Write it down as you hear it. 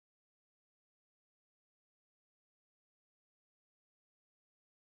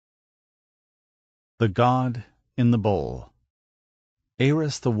The God in the Bowl.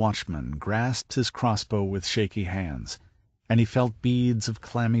 Eris the watchman grasped his crossbow with shaky hands, and he felt beads of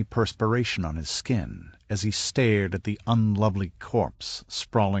clammy perspiration on his skin as he stared at the unlovely corpse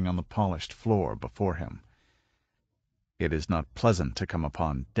sprawling on the polished floor before him. It is not pleasant to come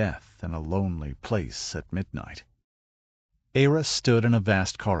upon death in a lonely place at midnight. Eris stood in a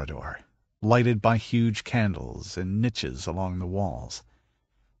vast corridor, lighted by huge candles in niches along the walls.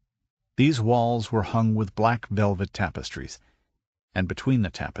 These walls were hung with black velvet tapestries, and between the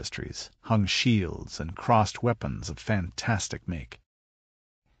tapestries hung shields and crossed weapons of fantastic make.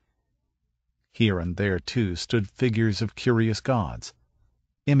 Here and there, too, stood figures of curious gods,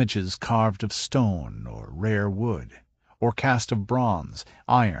 images carved of stone or rare wood, or cast of bronze,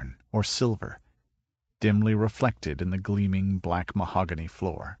 iron, or silver, dimly reflected in the gleaming black mahogany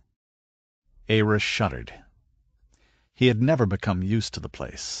floor. Eris shuddered. He had never become used to the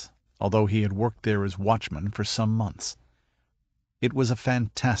place, although he had worked there as watchman for some months. It was a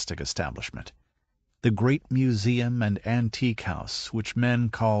fantastic establishment, the great museum and antique house which men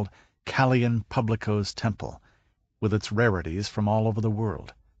called Conan Publico's Temple, with its rarities from all over the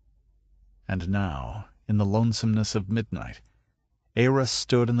world. And now, in the lonesomeness of midnight, Eris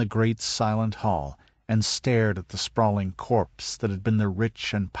stood in the great silent hall and stared at the sprawling corpse that had been the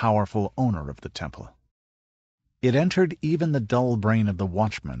rich and powerful owner of the temple. It entered even the dull brain of the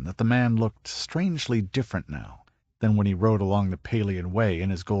watchman that the man looked strangely different now than when he rode along the Palian Way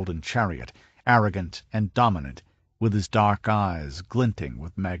in his golden chariot, arrogant and dominant, with his dark eyes glinting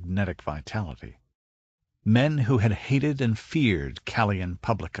with magnetic vitality. Men who had hated and feared Conan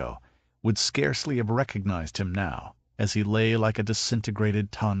Publico would scarcely have recognized him now, as he lay like a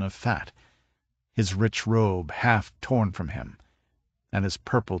disintegrated ton of fat, his rich robe half torn from him, and his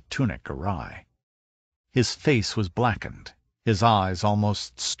purple tunic awry. His face was blackened, his eyes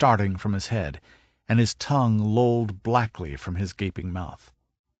almost starting from his head, and his tongue lolled blackly from his gaping mouth.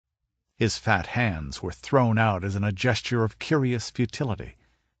 His fat hands were thrown out as in a gesture of curious futility.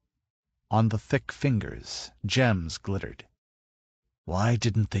 On the thick fingers gems glittered. "Why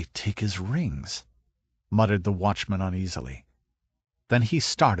didn't they take his rings?" muttered the watchman uneasily. Then he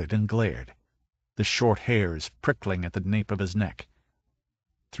started and glared, the short hairs prickling at the nape of his neck.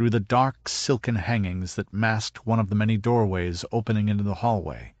 Through the dark silken hangings that masked one of the many doorways opening into the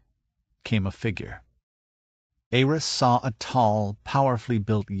hallway came a figure. Eris saw a tall, powerfully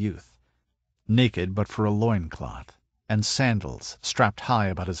built youth, naked but for a loincloth, and sandals strapped high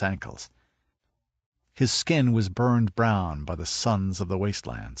about his ankles. His skin was burned brown by the suns of the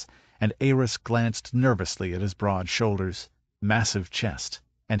wastelands, and Eris glanced nervously at his broad shoulders, massive chest,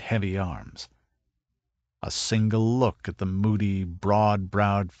 and heavy arms. A single look at the moody,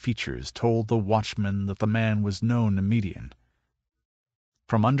 broad-browed features told the watchman that the man was no Nemedian.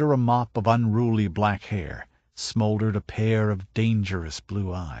 From under a mop of unruly black hair smoldered a pair of dangerous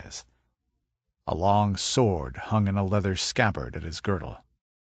blue eyes. A long sword hung in a leather scabbard at his girdle.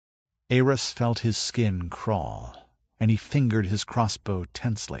 Eris felt his skin crawl, and he fingered his crossbow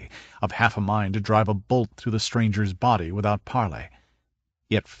tensely, of half a mind to drive a bolt through the stranger's body without parley,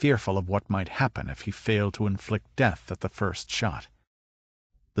 yet fearful of what might happen if he failed to inflict death at the first shot.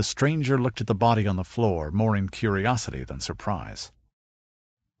 The stranger looked at the body on the floor more in curiosity than surprise.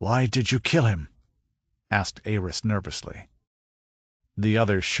 "Why did you kill him?" asked Eris nervously. The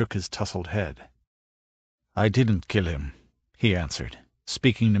other shook his tousled head. "I didn't kill him," he answered,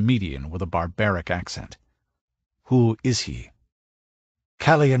 speaking Nemedian with a barbaric accent. "Who is he?"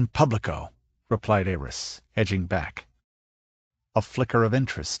 "Conan Publico," replied Eris, edging back. A flicker of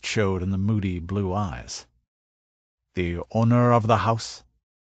interest showed in the moody blue eyes. "The owner of the house?"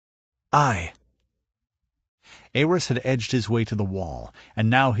 "Aye." Eris had edged his way to the wall, and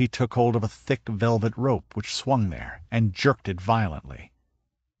now he took hold of a thick velvet rope which swung there, and jerked it violently.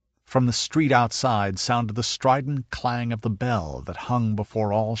 From the street outside sounded the strident clang of the bell that hung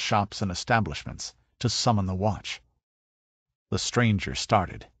before all shops and establishments to summon the watch. The stranger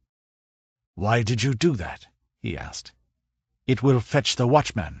started. "Why did you do that?" he asked. "It will fetch the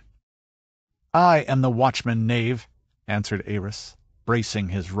watchman." "I am the watchman, knave," answered Eris, bracing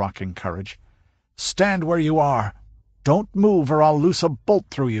his rocking courage. "Stand where you are. Don't move or I'll loose a bolt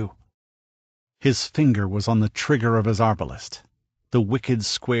through you." His finger was on the trigger of his arbalist, the wicked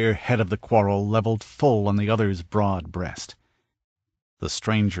square head of the quarrel leveled full on the other's broad breast. The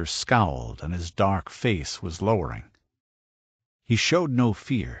stranger scowled, and his dark face was lowering. He showed no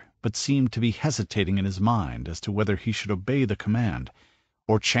fear, but seemed to be hesitating in his mind as to whether he should obey the command,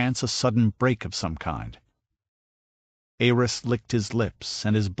 or chance a sudden break of some kind. Eris licked his lips,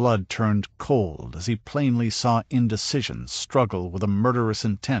 and his blood turned cold as he plainly saw indecision struggle with a murderous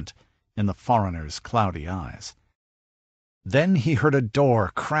intent in the foreigner's cloudy eyes. Then he heard a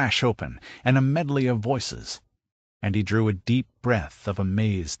door crash open and a medley of voices, and he drew a deep breath of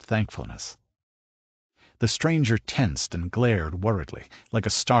amazed thankfulness. The stranger tensed and glared worriedly, like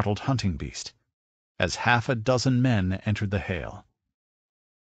a startled hunting beast, as half a dozen men entered the hail.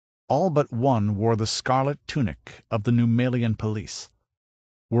 All but one wore the scarlet tunic of the Numalian police,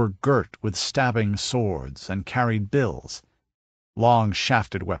 were girt with stabbing swords, and carried bills, long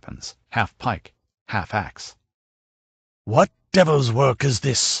shafted weapons, half pike, half axe. "What devil's work is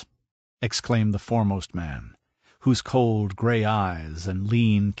this?" exclaimed the foremost man, whose cold grey eyes and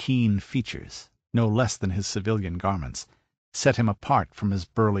lean, keen features, no less than his civilian garments, set him apart from his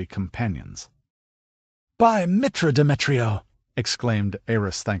burly companions. "By Mitra, Demetrio!" exclaimed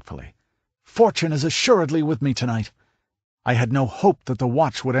Eris thankfully. "Fortune is assuredly with me tonight. I had no hope that the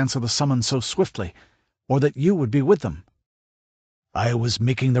watch would answer the summons so swiftly, or that you would be with them." "I was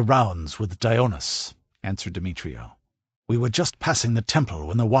making the rounds with Dionys," answered Demetrio. "We were just passing the temple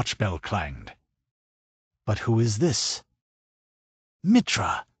when the watch bell clanged." "But who is this?"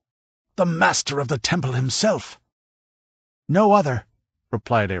 "Mitra, the master of the temple himself." "No other,"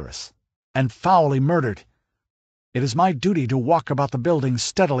 replied Eris, "and foully murdered. It is my duty to walk about the building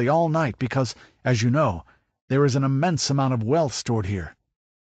steadily all night because, as you know, there is an immense amount of wealth stored here.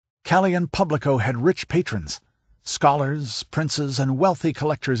 Calian Publico had rich patrons, scholars, princes, and wealthy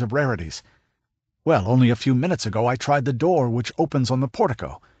collectors of rarities. Well, only a few minutes ago I tried the door which opens on the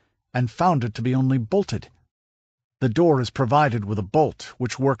portico, and found it to be only bolted. The door is provided with a bolt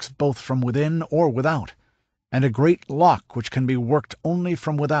which works both from within or without, and a great lock which can be worked only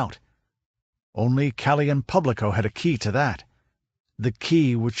from without. Only Calian Publico had a key to that, the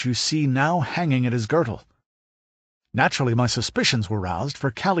key which you see now hanging at his girdle. Naturally my suspicions were roused,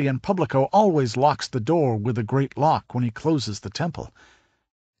 for Calian Publico always locks the door with a great lock when he closes the temple,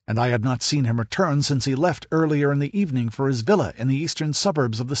 and I had not seen him return since he left earlier in the evening for his villa in the eastern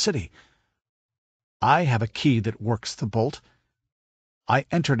suburbs of the city. I have a key that works the bolt. I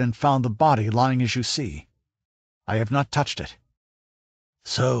entered and found the body lying as you see. I have not touched it."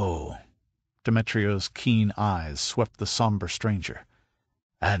 "So," Demetrio's keen eyes swept the somber stranger.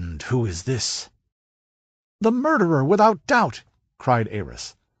 "And who is this?" "The murderer, without doubt!" cried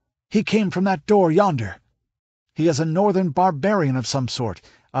Eris. "He came from that door yonder. He is a northern barbarian of some sort,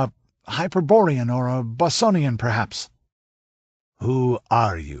 a Hyperborean or a Bossonian, perhaps." "Who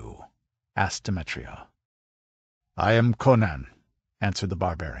are you?" asked Demetrio. "I am Conan," answered the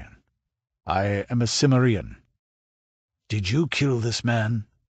barbarian. "I am a Cimmerian." "Did you kill this man?"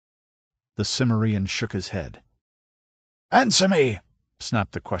 The Cimmerian shook his head. "Answer me!"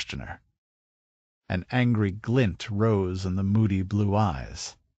 snapped the questioner. An angry glint rose in the moody blue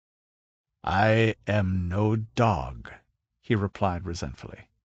eyes. "I am no dog," he replied resentfully.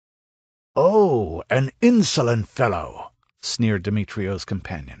 "Oh, an insolent fellow!" sneered Demetrio's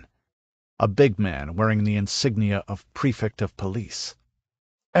companion, a big man wearing the insignia of prefect of police.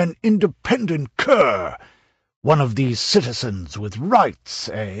 "An independent cur! One of these citizens with rights,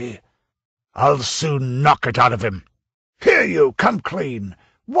 eh? I'll soon knock it out of him. Here you, come clean!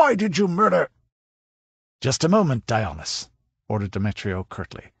 Why did you murder—" "Just a moment, Dionys," ordered Demetrio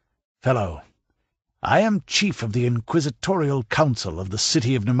curtly. "Fellow, I am chief of the Inquisitorial Council of the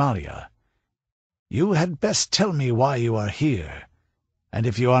city of Numalia. You had best tell me why you are here, and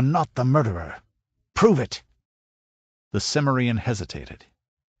if you are not the murderer, prove it." The Cimmerian hesitated.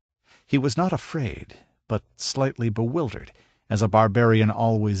 He was not afraid, but slightly bewildered, as a barbarian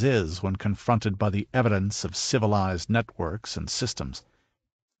always is when confronted by the evidence of civilized networks and systems,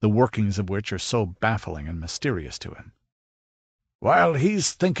 the workings of which are so baffling and mysterious to him. "While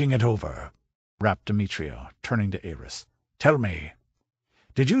he's thinking it over," rapped Demetrio, turning to Eris, "tell me,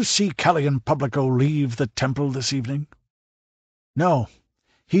 did you see Calian Publico leave the temple this evening?" "No.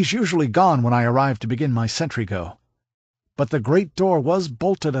 He's usually gone when I arrive to begin my sentry go. But the great door was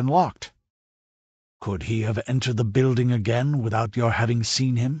bolted and locked." "Could he have entered the building again without your having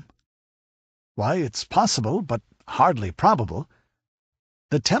seen him?" "Why, it's possible, but hardly probable.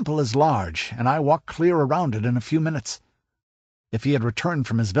 The temple is large, and I walked clear around it in a few minutes. If he had returned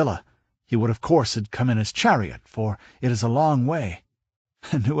from his villa, he would of course have come in his chariot, for it is a long way,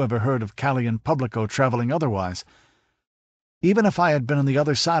 and who ever heard of Calian Publico travelling otherwise? Even if I had been on the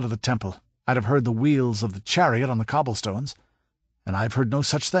other side of the temple, I'd have heard the wheels of the chariot on the cobblestones, and I've heard no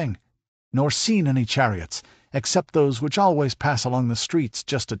such thing, nor seen any chariots, except those which always pass along the streets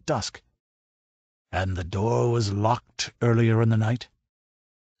just at dusk." "And the door was locked earlier in the night?"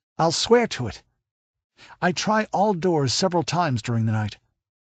 "I'll swear to it. I try all doors several times during the night.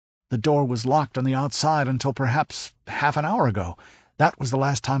 The door was locked on the outside until perhaps half an hour ago. That was the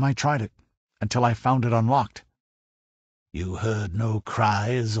last time I tried it, until I found it unlocked." "You heard no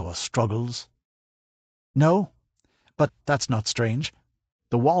cries or struggles?" "No, but that's not strange.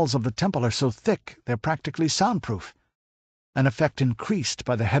 The walls of the temple are so thick they're practically soundproof, an effect increased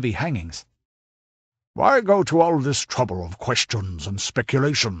by the heavy hangings." "Why go to all this trouble of questions and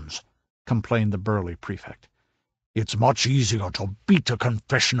speculations?" complained the burly prefect. "It's much easier to beat a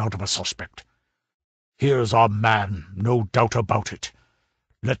confession out of a suspect. Here's our man, no doubt about it.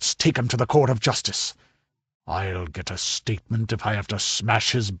 Let's take him to the court of justice. I'll get a statement if I have to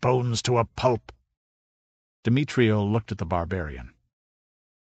smash his bones to a pulp." Demetrio looked at the barbarian.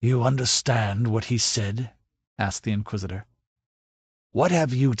 "You understand what he said?" asked the Inquisitor. "What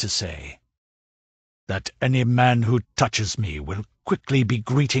have you to say?" "That any man who touches me will quickly be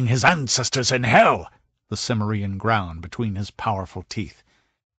greeting his ancestors in hell," the Cimmerian ground between his powerful teeth,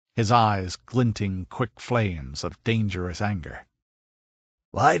 his eyes glinting quick flames of dangerous anger.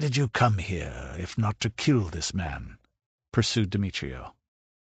 "Why did you come here, if not to kill this man?" pursued Demetrio.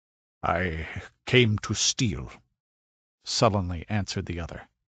 "I came to steal," sullenly answered the other.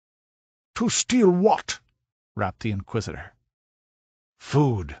 "To steal what?" rapped the Inquisitor.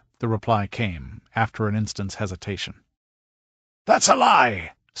 "Food," the reply came, after an instant's hesitation. "That's a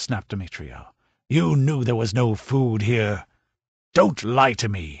lie!" snapped Demetrio. "You knew there was no food here. Don't lie to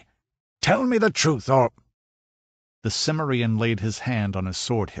me. Tell me the truth, or—" The Cimmerian laid his hand on his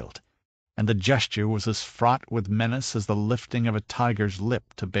sword hilt, and the gesture was as fraught with menace as the lifting of a tiger's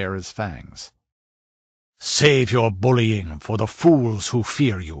lip to bare his fangs. "Save your bullying for the fools who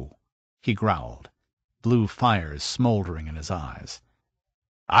fear you," he growled, blue fires smoldering in his eyes.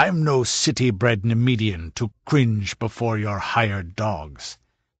 "I'm no city-bred Nemedian to cringe before your hired dogs.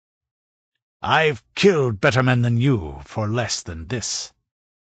 I've killed better men than you for less than this."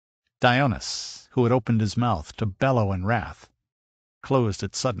 Dionys, who had opened his mouth to bellow in wrath, closed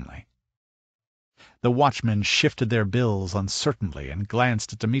it suddenly. The watchmen shifted their bills uncertainly and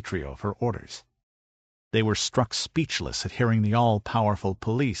glanced at Demetrio for orders. They were struck speechless at hearing the all-powerful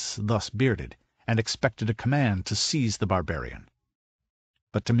police thus bearded, and expected a command to seize the barbarian.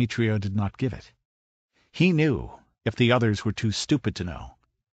 But Demetrio did not give it. He knew, if the others were too stupid to know,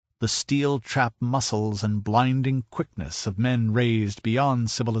 the steel-trapped muscles and blinding quickness of men raised beyond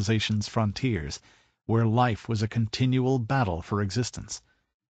civilization's frontiers, where life was a continual battle for existence.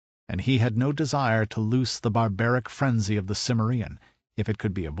 And he had no desire to loose the barbaric frenzy of the Cimmerian, if it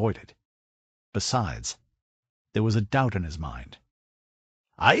could be avoided. Besides, there was a doubt in his mind.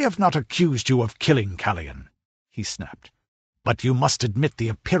 "I have not accused you of killing Callian," he snapped, "but you must admit the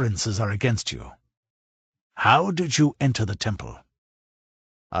appearances are against you. How did you enter the temple?"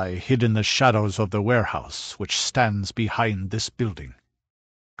 "I hid in the shadows of the warehouse which stands behind this building,"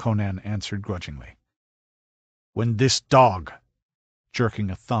 Conan answered grudgingly. "When this dog," jerking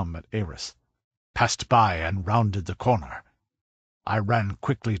a thumb at Eris, "passed by and rounded the corner, I ran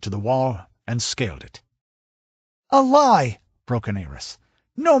quickly to the wall and scaled it." "A lie!" broke in Eris.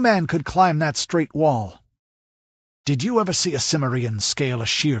 "No man could climb that straight wall." "Did you ever see a Cimmerian scale a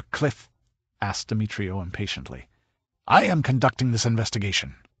sheer cliff?" asked Demetrio impatiently. "I am conducting this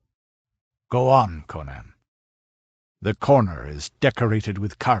investigation." "Go on, Conan." "The corner is decorated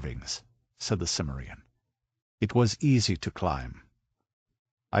with carvings," said the Cimmerian. "It was easy to climb.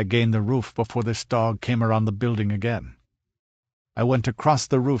 I gained the roof before this dog came around the building again. I went across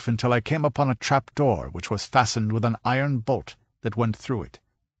the roof until I came upon a trap door which was fastened with an iron bolt that went through it,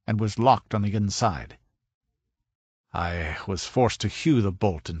 and was locked on the inside. I was forced to hew the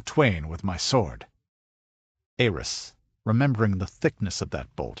bolt in twain with my sword." Eris, remembering the thickness of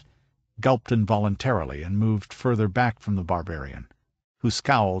that bolt, gulped involuntarily and moved further back from the barbarian, who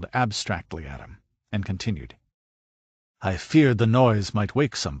scowled abstractly at him, and continued. "I feared the noise might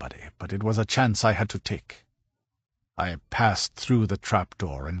wake somebody, but it was a chance I had to take. I passed through the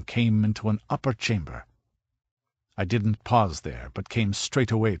trap-door and came into an upper chamber. I didn't pause there, but came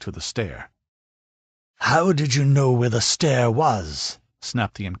straight away to the stair." "How did you know where the stair was?"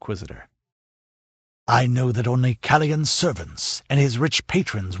 snapped the Inquisitor. "I know that only Callian's servants and his rich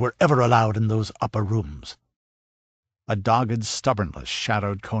patrons were ever allowed in those upper rooms." A dogged stubbornness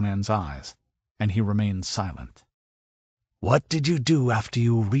shadowed Conan's eyes, and he remained silent. "What did you do after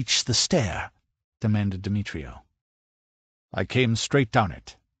you reached the stair?" demanded Demetrio. "I came straight down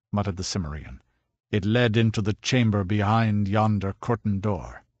it," muttered the Cimmerian. "It led into the chamber behind yonder curtained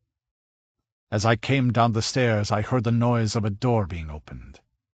door. As I came down the stairs I heard the noise of a door being opened.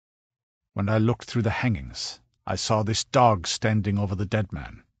 When I looked through the hangings, I saw this dog standing over the dead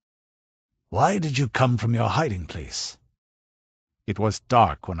man." "Why did you come from your hiding place?" "It was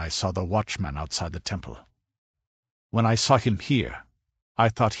dark when I saw the watchman outside the temple. When I saw him here, I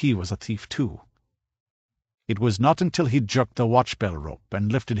thought he was a thief too. It was not until he jerked the watch-bell rope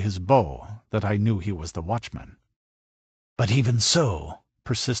and lifted his bow that I knew he was the watchman." "But even so,"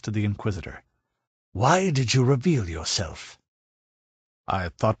 persisted the Inquisitor, "why did you reveal yourself?" "I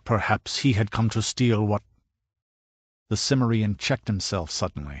thought perhaps he had come to steal what—" The Cimmerian checked himself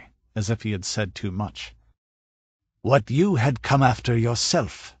suddenly, as if he had said too much. "What you had come after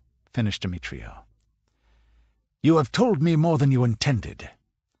yourself," finished Demetrio. "You have told me more than you intended.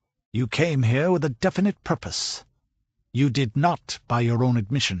 You came here with a definite purpose. You did not, by your own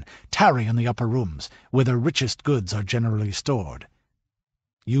admission, tarry in the upper rooms, where the richest goods are generally stored.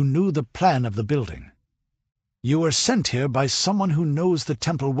 You knew the plan of the building. You were sent here by someone who knows the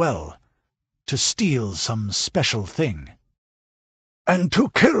temple well, to steal some special thing." "And to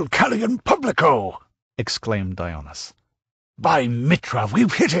kill Calian Publico!" exclaimed Dionys. "By Mitra,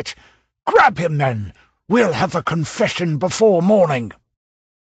 we've hit it! Grab him, then! We'll have a confession before morning!"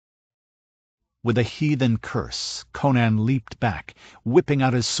 With a heathen curse, Conan leaped back, whipping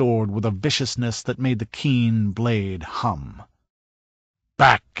out his sword with a viciousness that made the keen blade hum.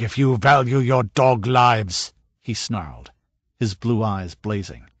 "Back, if you value your dog lives!" he snarled, his blue eyes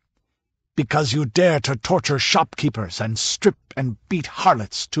blazing. "Because you dare to torture shopkeepers and strip and beat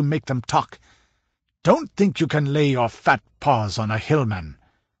harlots to make them talk. Don't think you can lay your fat paws on a hillman.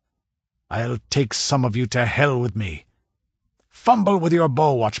 I'll take some of you to hell with me. Fumble with your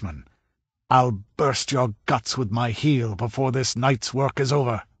bow, watchman. I'll burst your guts with my heel before this night's work is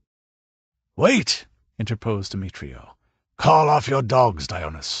over." "Wait," interposed Demetrio. "Call off your dogs,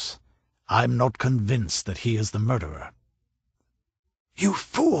 Dionys. I'm not convinced that he is the murderer." "You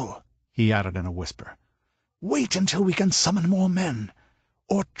fool!" he added in a whisper. "Wait until we can summon more men,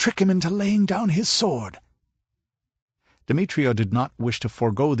 or trick him into laying down his sword." Demetrio did not wish to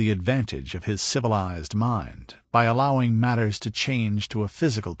forego the advantage of his civilized mind by allowing matters to change to a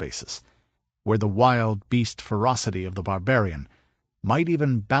physical basis, where the wild beast ferocity of the barbarian might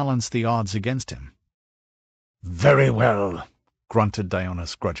even balance the odds against him. "Very well," grunted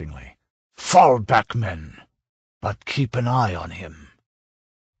Dionys grudgingly. "Fall back, men, but keep an eye on him."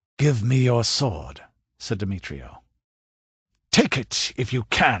 "Give me your sword," said Demetrio. "Take it, if you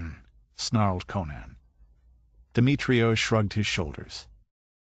can," snarled Conan. Demetrio shrugged his shoulders.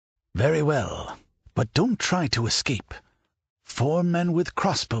 "Very well, but don't try to escape. 4 men with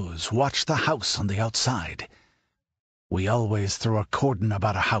crossbows watch the house on the outside. We always throw a cordon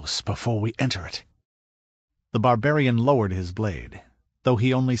about a house before we enter it." The barbarian lowered his blade, though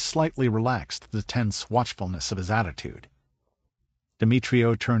he only slightly relaxed the tense watchfulness of his attitude.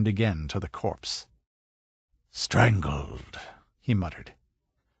 Demetrio turned again to the corpse. "Strangled," he muttered.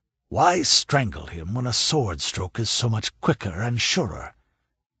 "Why strangle him when a sword stroke is so much quicker and surer?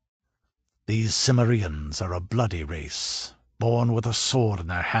 These Cimmerians are a bloody race, born with a sword in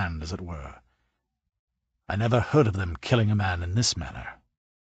their hand, as it were. I never heard of them killing a man in this manner."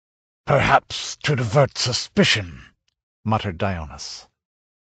 "Perhaps to divert suspicion," muttered Dionys.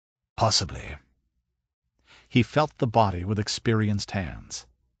 "Possibly." He felt the body with experienced hands.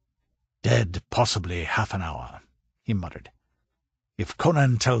 "Dead possibly half an hour," he muttered. "If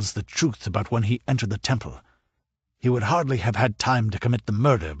Conan tells the truth about when he entered the temple, he would hardly have had time to commit the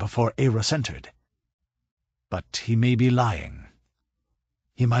murder before Eros entered. But he may be lying.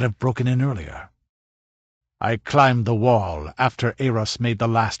 He might have broken in earlier." "I climbed the wall after Eros made the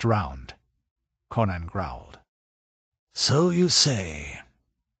last round," Conan growled. "So you say."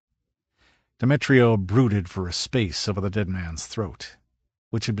 Demetrio brooded for a space over the dead man's throat,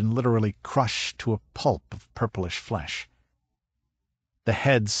 which had been literally crushed to a pulp of purplish flesh. The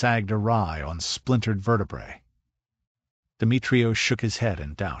head sagged awry on splintered vertebrae. Demetrio shook his head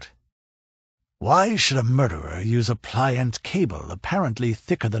in doubt. "Why should a murderer use a pliant cable apparently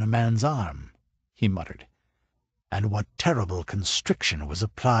thicker than a man's arm?" he muttered. "And what terrible constriction was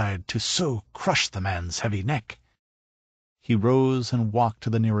applied to so crush the man's heavy neck?" He rose and walked to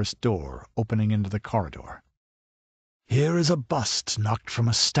the nearest door, opening into the corridor. "Here is a bust knocked from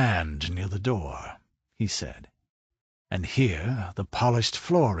a stand near the door," he said. "And here the polished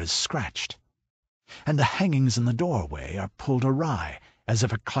floor is scratched. And the hangings in the doorway are pulled awry, as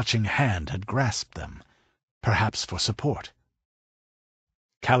if a clutching hand had grasped them, perhaps for support.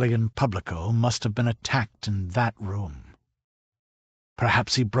 Calian Publico must have been attacked in that room.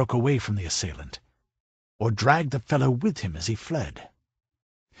 Perhaps he broke away from the assailant, or dragged the fellow with him as he fled.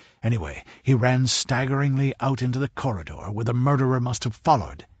 Anyway, he ran staggeringly out into the corridor, where the murderer must have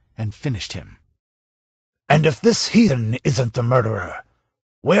followed and finished him." "And if this heathen isn't the murderer,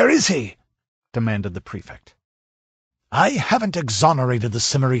 where is he?" demanded the prefect. "I haven't exonerated the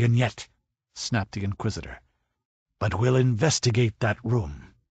Cimmerian yet," snapped the Inquisitor. but we'll investigate that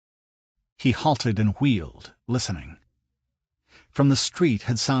room." He halted and wheeled, listening. From the street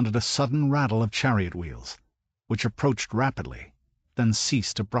had sounded a sudden rattle of chariot wheels, which approached rapidly, then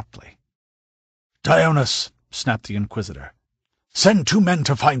ceased abruptly. "Dionis," snapped the Inquisitor, "send 2 men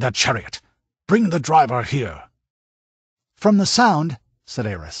to find that chariot. Bring the driver here." "From the sound," said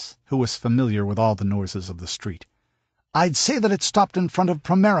Eris, who was familiar with all the noises of the street, "I'd say that it stopped in front of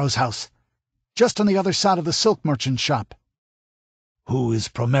Promero's house, just on the other side of the silk merchant's shop." "Who is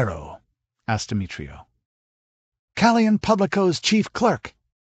Promero?" asked Demetrio. "Callion Publico's chief clerk."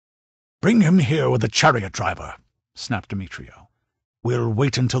 "Bring him here with the chariot driver," snapped Demetrio. "We'll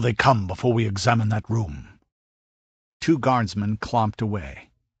wait until they come before we examine that room." 2 guardsmen clomped away.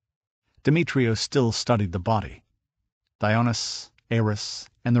 Demetrio still studied the body. Dionis, Eris,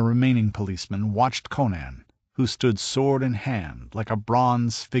 and the remaining policemen watched Conan, who stood sword in hand like a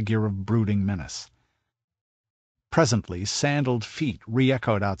bronze figure of brooding menace. Presently sandaled feet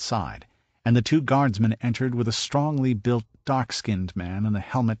re-echoed outside, and the 2 guardsmen entered with a strongly built, dark-skinned man in the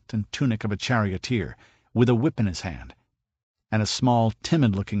helmet and tunic of a charioteer, with a whip in his hand, and a small,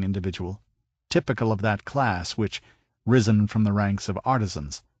 timid-looking individual, typical of that class which, risen from the ranks of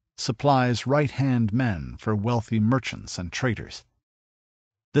artisans, supplies right-hand men for wealthy merchants and traders.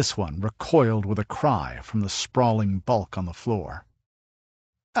 This one recoiled with a cry from the sprawling bulk on the floor.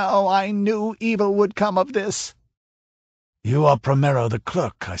 "Oh, I knew evil would come of this!" "You are Promero the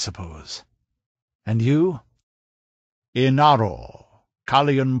clerk, I suppose. And you?" "Inaro,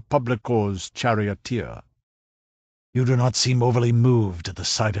 Callion Publico's charioteer." "You do not seem overly moved at the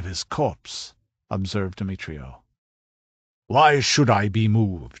sight of his corpse," observed Demetrio. "Why should I be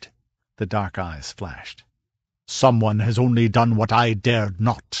moved?" The dark eyes flashed. "Someone has only done what I dared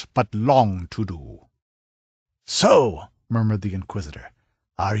not, but longed to do." "So," murmured the Inquisitor,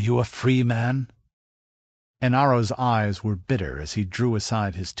 "are you a free man?" Inaro's eyes were bitter as he drew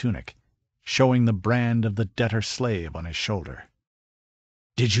aside his tunic, showing the brand of the debtor-slave on his shoulder.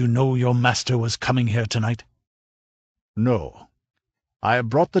 "Did you know your master was coming here tonight?" "No. I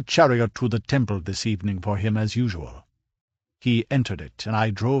brought the chariot to the temple this evening for him as usual. He entered it, and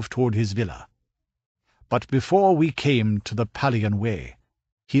I drove toward his villa. But before we came to the Pallian Way,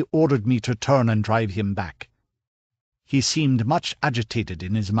 he ordered me to turn and drive him back. He seemed much agitated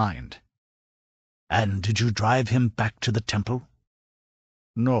in his mind." "And did you drive him back to the temple?"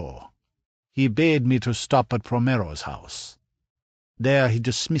 "No. He bade me to stop at Promero's house. There he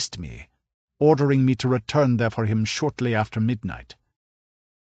dismissed me, ordering me to return there for him shortly after midnight."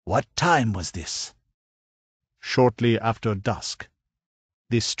 "What time was this?" "Shortly after dusk.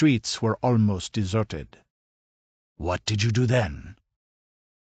 The streets were almost deserted." "What did you do then?"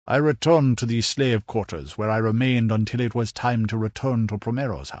 "I returned to the slave quarters, where I remained until it was time to return to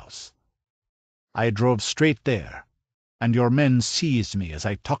Promero's house. I drove straight there, and your men seized me as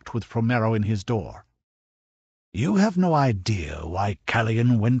I talked with Promero in his door." "You have no idea why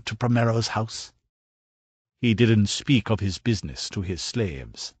Callion went to Promero's house?" "He didn't speak of his business to his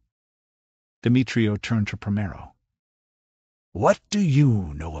slaves." Demetrio turned to Promero. "What do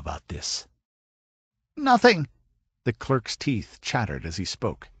you know about this?" "Nothing." The clerk's teeth chattered as he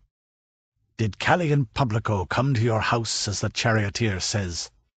spoke. "Did Callion Publico come to your house, as the charioteer says?"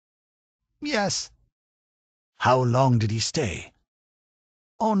 "Yes." "How long did he stay?"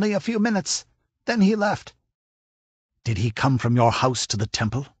 "Only a few minutes. Then he left." "Did he come from your house to the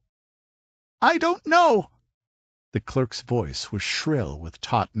temple?" "I don't know." The clerk's voice was shrill with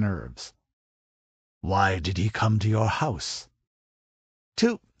taut nerves. "Why did he come to your house?"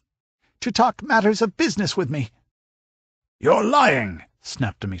 To talk matters of business with me." "You're lying,"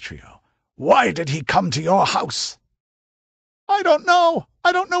 snapped Demetrio. "Why did he come to your house?" "I don't know.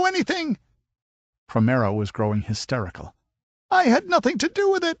 I don't know anything." Promero was growing hysterical. "I had nothing to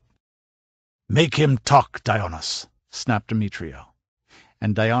do with it." "Make him talk, Dionis," snapped Demetrio.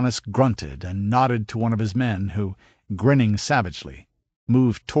 And Dionis grunted and nodded to one of his men who, grinning savagely,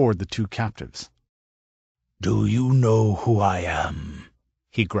 moved toward the 2 captives. "Do you know who I am?"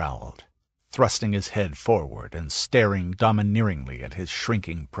 he growled, thrusting his head forward and staring domineeringly at his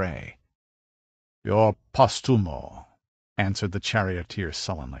shrinking prey. "Your postumo," answered the charioteer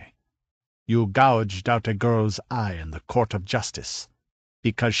sullenly. "You gouged out a girl's eye in the court of justice,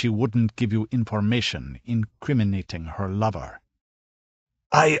 because she wouldn't give you information incriminating her lover."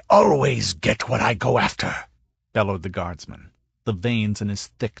 "I always get what I go after," bellowed the guardsman, the veins in his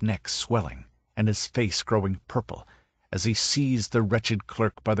thick neck swelling, and his face growing purple, as he seized the wretched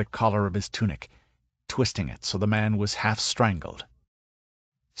clerk by the collar of his tunic, twisting it so the man was half strangled.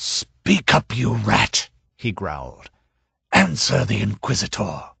 "Speak up, you rat!" he growled. "Answer the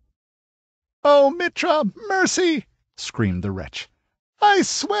Inquisitor." "Oh, Mitra, mercy!" screamed the wretch. "I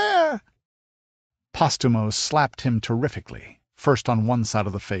swear!" Posthumo slapped him terrifically, first on one side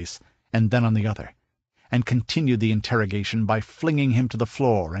of the face and then on the other, and continued the interrogation by flinging him to the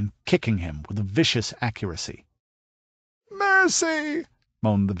floor and kicking him with vicious accuracy. "Mercy!"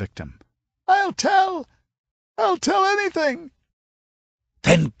 moaned the victim. "I'll tell anything!"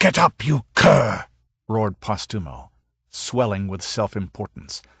 "Then get up, you cur!" roared Posthumo, swelling with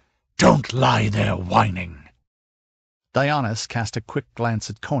self-importance. "Don't lie there whining." Dionis cast a quick glance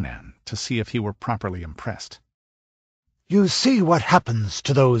at Conan to see if he were properly impressed. "You see what happens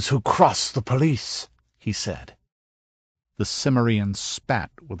to those who cross the police," he said. The Cimmerian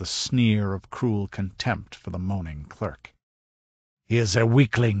spat with a sneer of cruel contempt for the moaning clerk. "He is a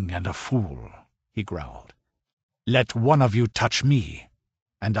weakling and a fool," he growled. "Let one of you touch me,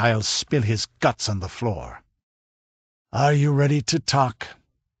 and I'll spill his guts on the floor." "Are you ready to talk?"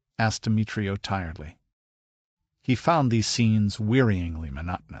 asked Demetrio tiredly. He found these scenes wearyingly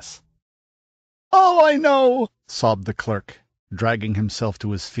monotonous. "All I know," sobbed the clerk, dragging himself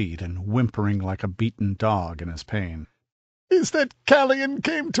to his feet and whimpering like a beaten dog in his pain, "is that Calian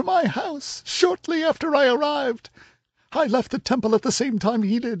came to my house shortly after I arrived. I left the temple at the same time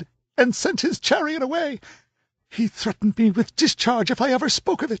he did, and sent his chariot away. He threatened me with discharge if I ever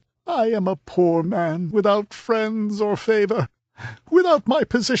spoke of it. I am a poor man, without friends or favor. Without my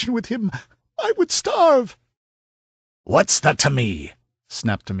position with him, I would starve." "What's that to me?"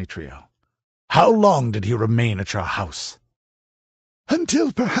 snapped Demetrio. "How long did he remain at your house?"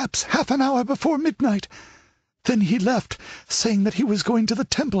 "Until perhaps half an hour before midnight. Then he left, saying that he was going to the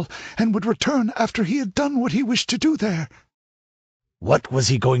temple, and would return after he had done what he wished to do there." "What was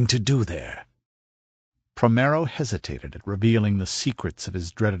he going to do there?" Promero hesitated at revealing the secrets of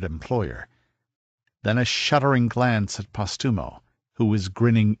his dreaded employer. Then a shuddering glance at Posthumo, who was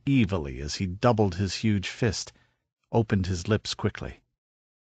grinning evilly as he doubled his huge fist, opened his lips quickly.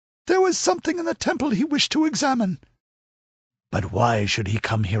 "There was something in the temple he wished to examine." "But why should he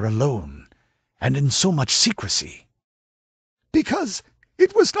come here alone, and in so much secrecy?" "Because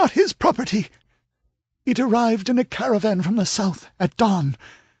it was not his property. It arrived in a caravan from the south at dawn.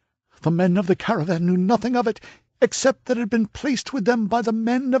 The men of the caravan knew nothing of it, except that it had been placed with them by the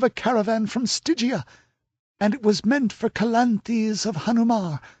men of a caravan from Stygia, and it was meant for Calanthes of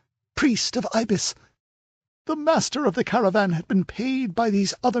Hanumar, priest of Ibis. The master of the caravan had been paid by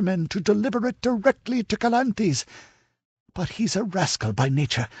these other men to deliver it directly to Calanthes, but he's a rascal by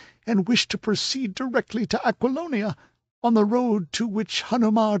nature, and wished to proceed directly to Aquilonia, on the road to which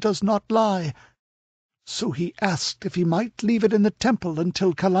Hanumar does not lie. So he asked if he might leave it in the temple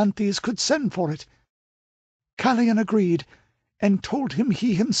until Calanthes could send for it. Calian agreed, and told him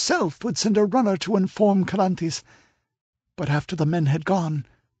he himself would send a runner to inform Calanthes. But after the men had gone,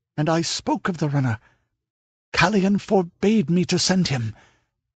 and I spoke of the runner, Calian forbade me to send him.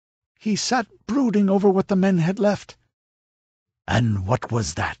 He sat brooding over what the men had left." "And what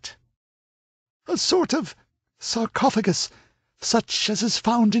was that?" "A sort of sarcophagus, such as is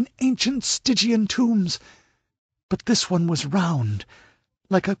found in ancient Stygian tombs. But this one was round,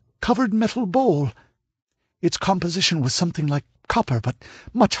 like a covered metal bowl. Its composition was something like copper, but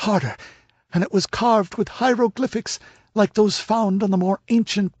much harder, and it was carved with hieroglyphics like those found on the more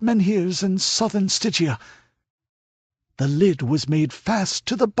ancient menhirs in southern Stygia. The lid was made fast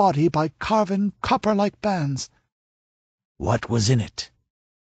to the body by carven copper-like bands." "What was in it?"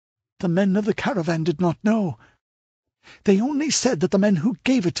 "The men of the caravan did not know. They only said that the men who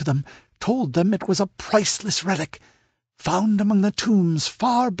gave it to them told them it was a priceless relic, found among the tombs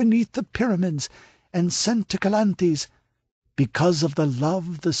far beneath the pyramids, and sent to Calanthes, because of the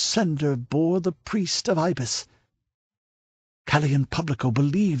love the sender bore the priest of Ibis. Calian Publico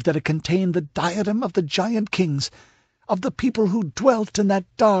believed that it contained the diadem of the giant kings, of the people who dwelt in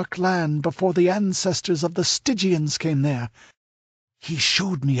that dark land before the ancestors of the Stygians came there. He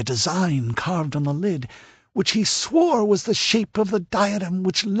showed me a design carved on the lid, which he swore was the shape of the diadem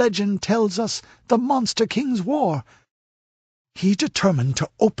which legend tells us the monster kings wore. He determined to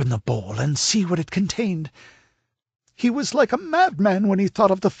open the bowl and see what it contained. He was like a madman when he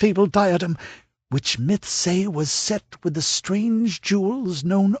thought of the fabled diadem, which myths say was set with the strange jewels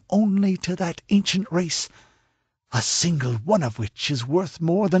known only to that ancient race, a single one of which is worth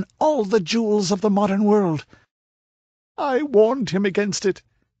more than all the jewels of the modern world. I warned him against it,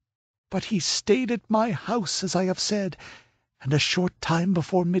 but he stayed at my house, as I have said, and a short time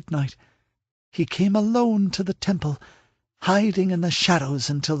before midnight he came alone to the temple, hiding in the shadows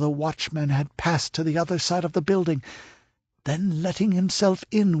until the watchman had passed to the other side of the building, then letting himself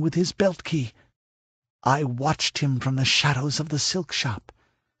in with his belt key. I watched him from the shadows of the silk shop.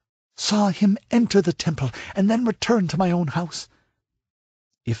 saw him enter the temple, and then return to my own house.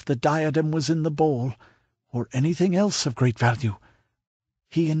 If the diadem was in the bowl, or anything else of great value,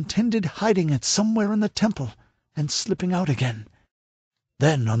 he intended hiding it somewhere in the temple and slipping out again.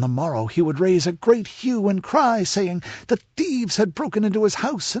 Then on the morrow he would raise a great hue and cry, saying that thieves had broken into his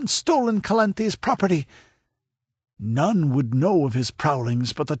house and stolen Calanthe's property. None would know of his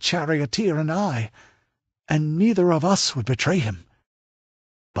prowlings but the charioteer and I, and neither of us would betray him."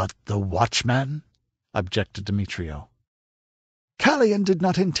 "But the watchman?" objected Demetrio. "Calian did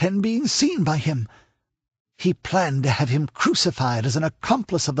not intend being seen by him. He planned to have him crucified as an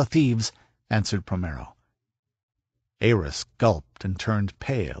accomplice of the thieves," answered Promero. Eris gulped and turned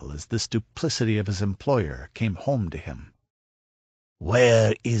pale as this duplicity of his employer came home to him.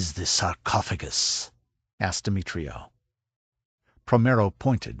 "Where is the sarcophagus?" asked Demetrio. Promero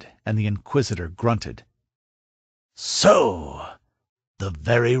pointed, and the Inquisitor grunted. "So! The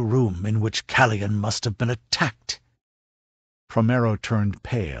very room in which Calian must have been attacked." Promero turned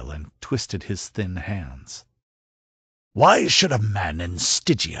pale and twisted his thin hands. "Why should a man in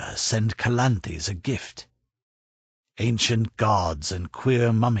Stygia send Calanthes a gift? Ancient gods and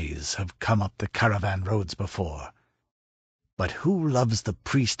queer mummies have come up the caravan roads before. But who loves the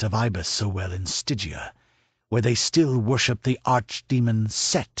priest of Ibis so well in Stygia, where they still worship the archdemon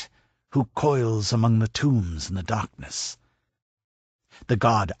Set, who coils among the tombs in the darkness? The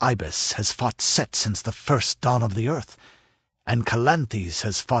god Ibis has fought Set since the first dawn of the earth, and Calanthes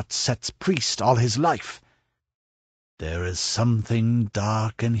has fought Set's priest all his life. There is something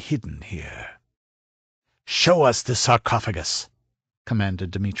dark and hidden here. Show us the sarcophagus,"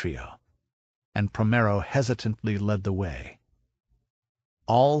 commanded Demetrio, and Promero hesitantly led the way.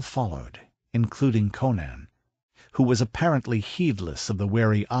 All followed, including Conan, who was apparently heedless of the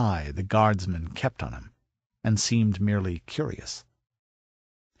wary eye the guardsmen kept on him, and seemed merely curious.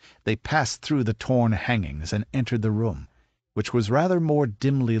 They passed through the torn hangings and entered the room, which was rather more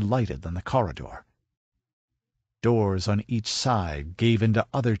dimly lighted than the corridor. Doors on each side gave into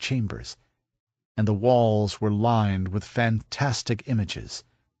other chambers, and the walls were lined with fantastic images,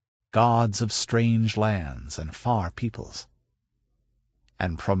 gods of strange lands and far peoples.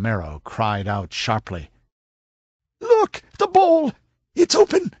 And Promero cried out sharply, "Look! The bowl! It's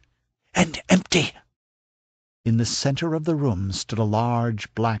open!" "And empty!" In the center of the room stood a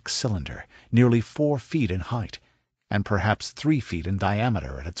large black cylinder, nearly 4 feet in height, and perhaps 3 feet in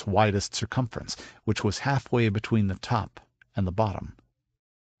diameter at its widest circumference, which was halfway between the top and the bottom.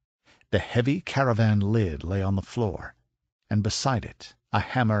 The heavy caravan lid lay on the floor, and beside it a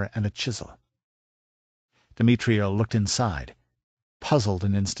hammer and a chisel. Demetrio looked inside, puzzled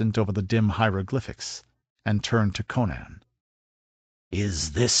an instant over the dim hieroglyphics, and turned to Conan.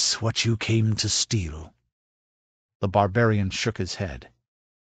 "Is this what you came to steal?" The barbarian shook his head.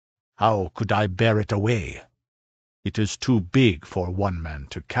 "How could I bear it away?" "It is too big for one man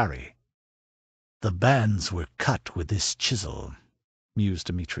to carry." "The bands were cut with this chisel," mused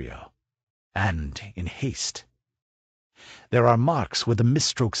Demetrio, "and in haste. There are marks where the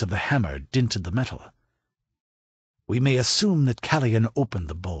misstrokes of the hammer dinted the metal. We may assume that Calian opened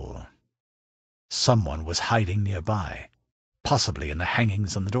the bowl. Someone was hiding nearby, possibly in the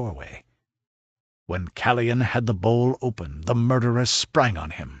hangings on the doorway. When Calian had the bowl open, the murderer sprang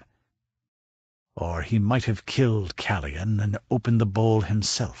on him. Or he might have killed Calian and opened the bowl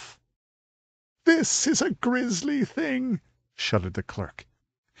himself." "This is a grisly thing," shuddered the clerk.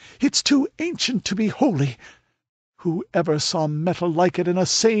 "It's too ancient to be holy. Who ever saw metal like it in a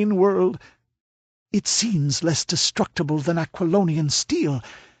sane world? It seems less destructible than Aquilonian steel,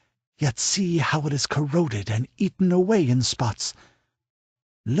 yet see how it is corroded and eaten away in spots.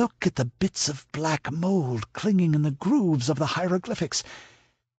 Look at the bits of black mold clinging in the grooves of the hieroglyphics.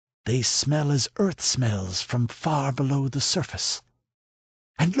 They smell as earth smells from far below the surface.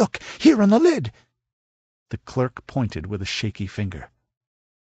 And look, here on the lid!" The clerk pointed with a shaky finger.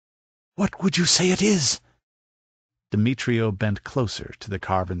 "What would you say it is?" Demetrio bent closer to the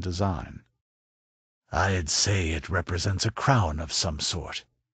carven design. "I'd say it represents a crown of some sort,"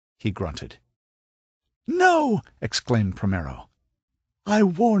 he grunted. "No!" exclaimed Promero. "I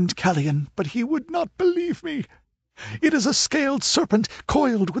warned Calian, but he would not believe me. It is a scaled serpent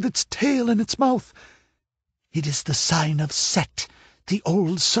coiled with its tail in its mouth. It is the sign of Set, the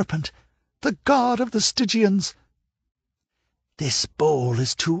old serpent, the god of the Stygians. This bowl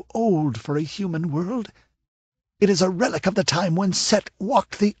is too old for a human world. It is a relic of the time when Set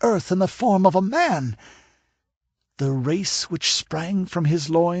walked the earth in the form of a man. The race which sprang from his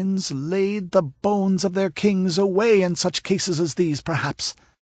loins laid the bones of their kings away in such cases as these, perhaps.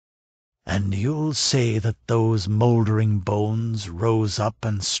 And you'll say that those mouldering bones rose up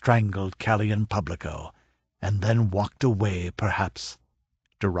and strangled Calian Publico, and then walked away, perhaps?"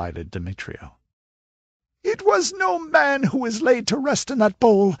 derided Demetrio. "It was no man who was laid to rest in that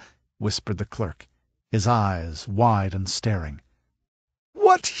bowl," whispered the clerk, his eyes wide and staring.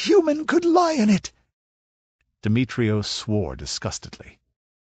 "What human could lie in it?" Demetrio swore disgustedly.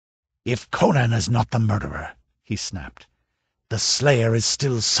 "If Conan is not the murderer," he snapped, "the slayer is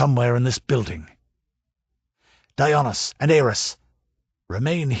still somewhere in this building. Dionys and Eris,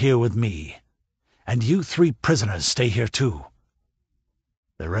 remain here with me, and you 3 prisoners stay here too.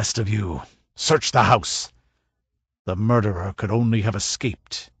 The rest of you, search the house. The murderer could only have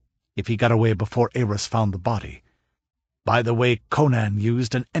escaped if he got away before Eris found the body, by the way Conan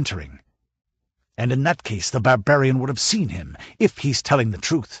used in entering. And in that case the barbarian would have seen him, if he's telling the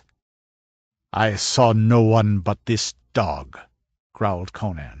truth." "I saw no one but this dog," growled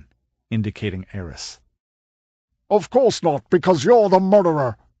Conan, indicating Eris. "Of course not, because you're the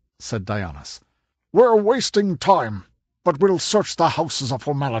murderer," said Dionys. "We're wasting time, but we'll search the house as a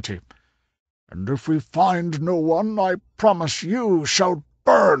formality. And if we find no one, I promise you shall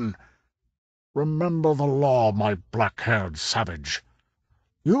burn. Remember the law, my black-haired savage.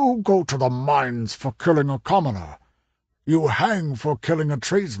 You go to the mines for killing a commoner. You hang for killing a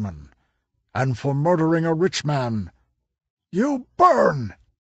tradesman. And for murdering a rich man, you burn."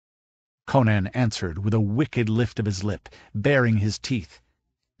 Conan answered with a wicked lift of his lip, baring his teeth,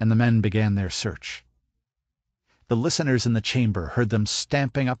 and the men began their search. The listeners in the chamber heard them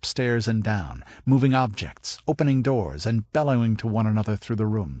stamping upstairs and down, moving objects, opening doors, and bellowing to one another through the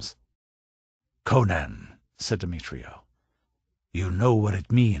rooms. "Conan," said Demetrio, "you know what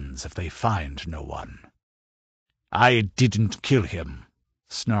it means if they find no one." "I didn't kill him,"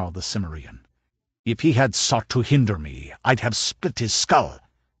 snarled the Cimmerian. "If he had sought to hinder me, I'd have split his skull.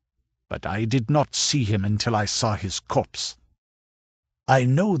 But I did not see him until I saw his corpse." "I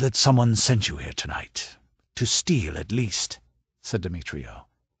know that someone sent you here tonight, to steal at least," said Demetrio.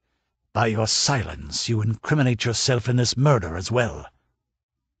 "By your silence you incriminate yourself in this murder as well.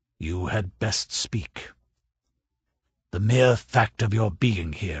 You had best speak. The mere fact of your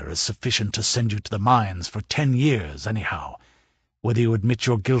being here is sufficient to send you to the mines for 10 years, anyhow, whether you admit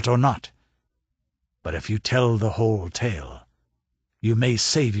your guilt or not. But if you tell the whole tale, you may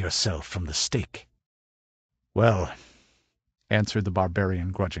save yourself from the stake." "Well," answered the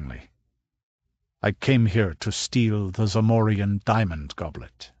barbarian grudgingly, "I came here to steal the Zamorian diamond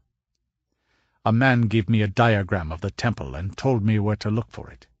goblet. A man gave me a diagram of the temple and told me where to look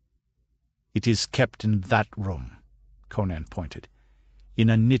for it. It is kept in that room," Conan pointed, "in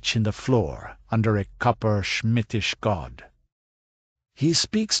a niche in the floor, under a copper Schmittish god." "He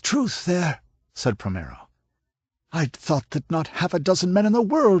speaks truth there," said Primero. "I'd thought that not half a dozen men in the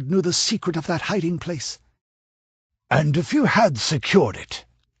world knew the secret of that hiding-place." "And if you had secured it,"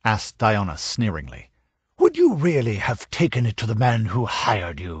 asked Dionys sneeringly, "would you really have taken it to the man who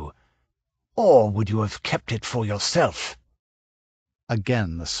hired you? Or would you have kept it for yourself?"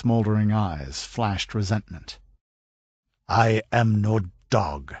 Again the smoldering eyes flashed resentment. "I am no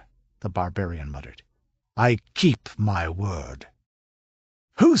dog," the barbarian muttered. "I keep my word."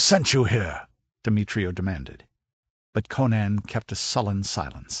 "Who sent you here?" Demetrio demanded. But Conan kept a sullen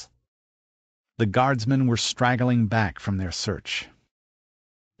silence. The guardsmen were straggling back from their search.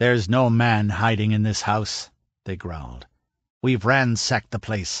 "There's no man hiding in this house," they growled. "We've ransacked the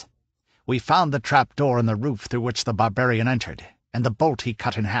place. We found the trap door in the roof through which the barbarian entered, and the bolt he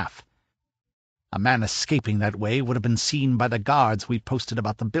cut in half. A man escaping that way would have been seen by the guards we posted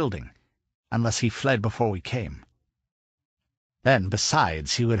about the building, unless he fled before we came. Then,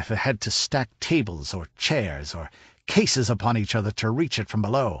 besides, he would have had to stack tables or chairs or cases upon each other to reach it from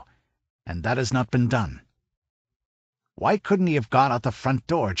below, and that has not been done. Why couldn't he have gone out the front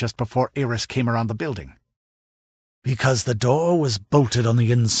door just before Eris came around the building?" "Because the door was bolted on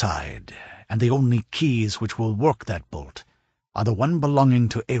the inside, and the only keys which will work that bolt are the one belonging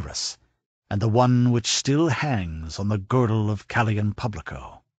to Eris, and the one which still hangs on the girdle of Calian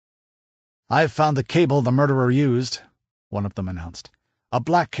Publico." "I've found the cable the murderer used," one of them announced. "A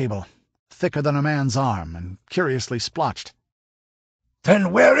black cable, thicker than a man's arm, and curiously splotched."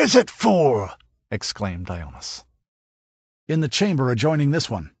 "Then where is it, fool?" exclaimed Dionys. "In the chamber adjoining this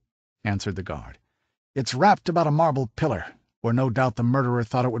one," answered the guard. "It's wrapped about a marble pillar, where no doubt the murderer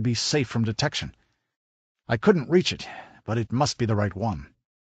thought it would be safe from detection. I couldn't reach it, but it must be the right one."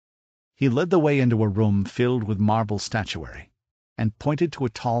 He led the way into a room filled with marble statuary, and pointed to a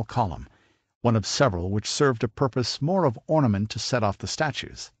tall column, one of several which served a purpose more of ornament to set off the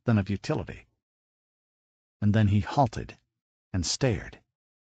statues than of utility. And then he halted and stared.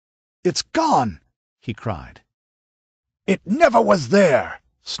 It's gone!" he cried. "It never was there!"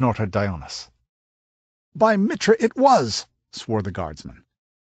 snorted Dionys. "By Mitra, it was!" swore the guardsman.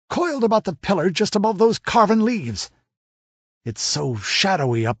 "Coiled about the pillar just above those carven leaves. It's so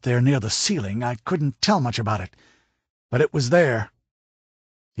shadowy up there near the ceiling I couldn't tell much about it, but it was there."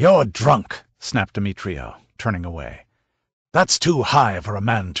 "You're drunk," snapped Demetrio, turning away. "That's too high for a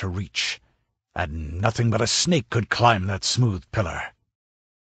man to reach, and nothing but a snake could climb that smooth pillar."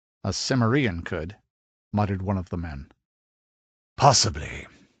 "A Cimmerian could," muttered one of the men. "Possibly.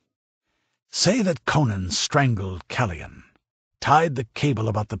 Say that Conan strangled Callian, tied the cable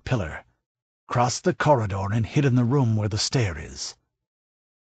about the pillar, crossed the corridor and hid in the room where the stair is.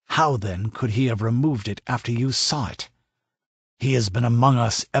 How, then, could he have removed it after you saw it? He has been among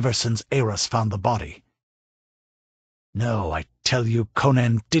us ever since Eros found the body. No, I tell you,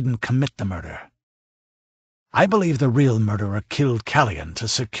 Conan didn't commit the murder. I believe the real murderer killed Callian to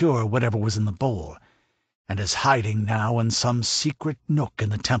secure whatever was in the bowl, and is hiding now in some secret nook in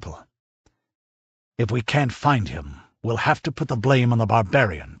the temple. If we can't find him, we'll have to put the blame on the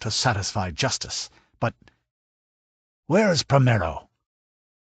barbarian to satisfy justice. But where is Primero?"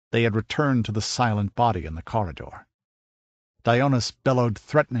 They had returned to the silent body in the corridor. Dionys bellowed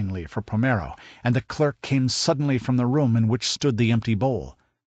threateningly for Primero, and the clerk came suddenly from the room in which stood the empty bowl.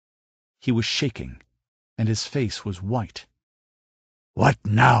 He was shaking, and his face was white. "What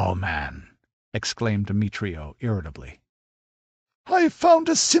now, man?" exclaimed Demetrio irritably. "I found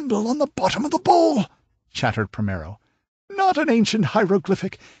a symbol on the bottom of the bowl," chattered Primero. "Not an ancient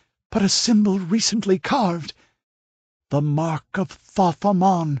hieroglyphic, but a symbol recently carved. The mark of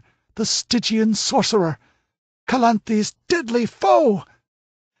Thoth-Amon, the Stygian sorcerer, Calanthe's deadly foe.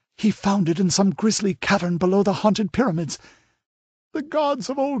 He found it in some grisly cavern below the haunted pyramids. The gods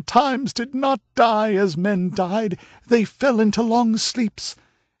of old times did not die as men died. They fell into long sleeps,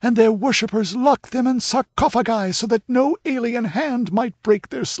 and their worshippers locked them in sarcophagi so that no alien hand might break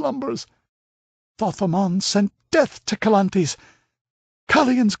their slumbers. Thoth-Amon sent death to Calanthes.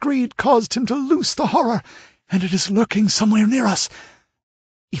 Callian's greed caused him to loose the horror, and it is lurking somewhere near us.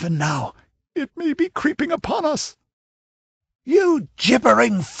 Even now it may be creeping upon us." "You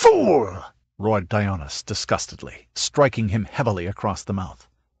gibbering fool!" roared Dionys disgustedly, striking him heavily across the mouth.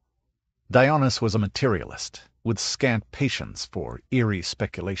 Dionys was a materialist, with scant patience for eerie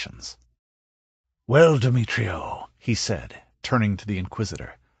speculations. "Well, Demetrio," he said, turning to the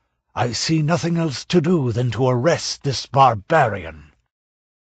Inquisitor, "I see nothing else to do than to arrest this barbarian."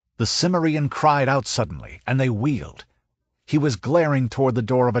 The Cimmerian cried out suddenly, and they wheeled. He was glaring toward the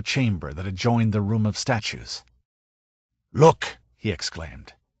door of a chamber that adjoined the room of statues. "Look!" he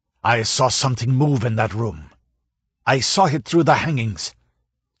exclaimed. "I saw something move in that room. I saw it through the hangings.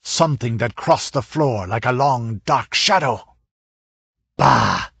 Something that crossed the floor like a long, dark shadow."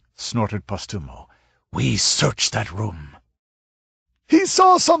 "Bah!" snorted Postumo. "We searched that room." "He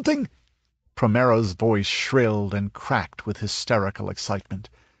saw something!" Primero's voice shrilled and cracked with hysterical excitement.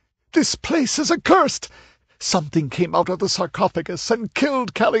 "This place is accursed! Something came out of the sarcophagus and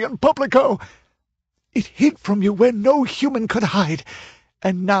killed Callian Publico. It hid from you where no human could hide,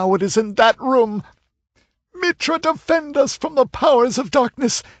 and now it is in that room. Mitra, defend us from the powers of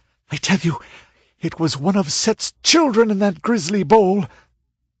darkness! I tell you, it was one of Set's children in that grisly bowl."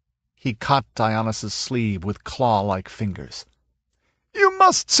 He caught Dionys's sleeve with claw-like fingers. "You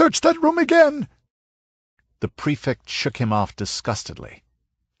must search that room again!" The prefect shook him off disgustedly,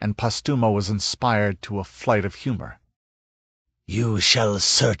 and Postumo was inspired to a flight of humor. "You shall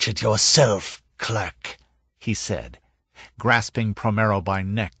search it yourself, clerk," he said, grasping Primero by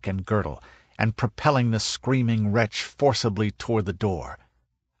neck and girdle, and propelling the screaming wretch forcibly toward the door,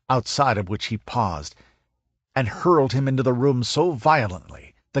 outside of which he paused, and hurled him into the room so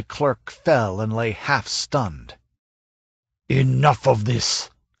violently the clerk fell and lay half-stunned. "Enough of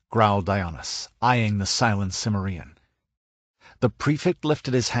this!" growled Dionys, eyeing the silent Cimmerian. The prefect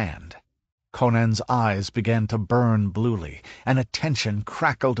lifted his hand. Conan's eyes began to burn bluely, and a tension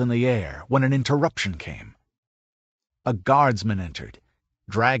crackled in the air when an interruption came. A guardsman entered,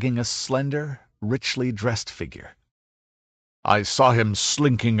 dragging a slender, richly dressed figure. "I saw him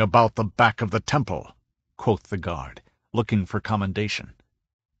slinking about the back of the temple," quoth the guard, looking for commendation.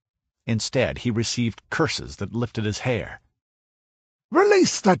 Instead, he received curses that lifted his hair.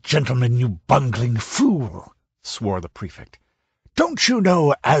 "Release that gentleman, you bungling fool!" swore the prefect. "Don't you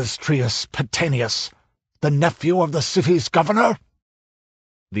know Astrius Patanius, the nephew of the city's governor?"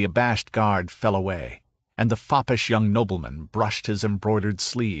 The abashed guard fell away, and the foppish young nobleman brushed his embroidered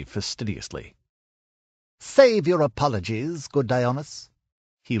sleeve fastidiously. "Save your apologies, good Dionys,"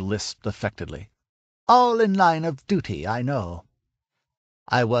 he lisped affectedly. "All in line of duty, I know.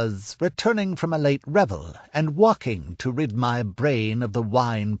 I was returning from a late revel, and walking to rid my brain of the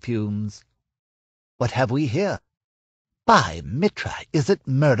wine fumes. What have we here? By Mitra, is it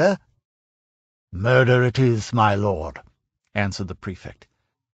murder?" "Murder it is, my lord," answered the prefect.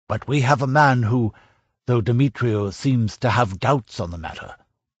 "But we have a man who, though Demetrio seems to have doubts on the matter,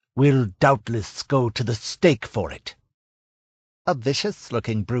 will doubtless go to the stake for it." "A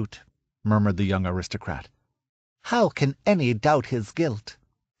vicious-looking brute," murmured the young aristocrat. "How can any doubt his guilt?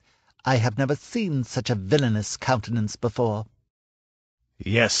 I have never seen such a villainous countenance before."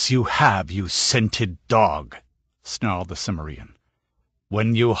 "Yes, you have, you scented dog," snarled the Cimmerian.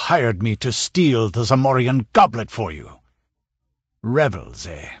 "When you hired me to steal the Zamorian goblet for you. Revels,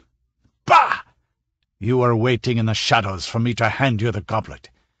 eh? Bah! You were waiting in the shadows for me to hand you the goblet.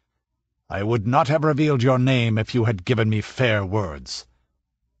 I would not have revealed your name if you had given me fair words.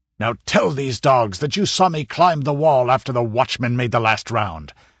 Now tell these dogs that you saw me climb the wall after the watchman made the last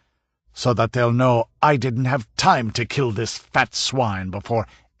round, so that they'll know I didn't have time to kill this fat swine before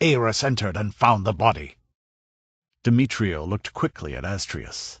Eris entered and found the body." Demetrio looked quickly at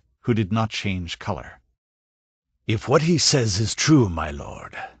Astrius, who did not change color. "If what he says is true, my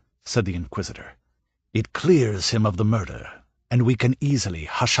lord," said the Inquisitor, "it clears him of the murder, and we can easily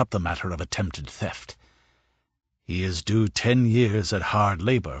hush up the matter of attempted theft. He is due 10 years at hard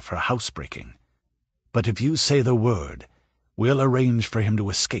labor for housebreaking. But if you say the word, we'll arrange for him to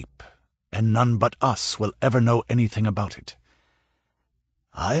escape, and none but us will ever know anything about it.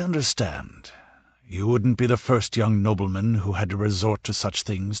 I understand. You wouldn't be the first young nobleman who had to resort to such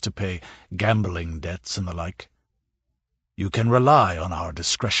things to pay gambling debts and the like. You can rely on our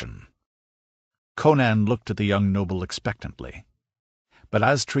discretion." Conan looked at the young noble expectantly, but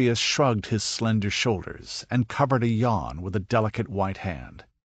Astrius shrugged his slender shoulders and covered a yawn with a delicate white hand.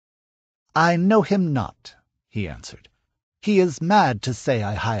 "I know him not," he answered. "He is mad to say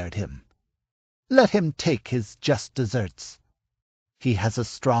I hired him. Let him take his just deserts. He has a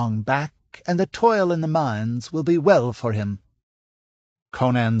strong back, and the toil in the mines will be well for him."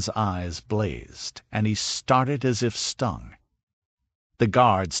 Conan's eyes blazed, and he started as if stung. The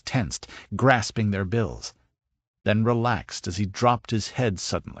guards tensed, grasping their bills, then relaxed as he dropped his head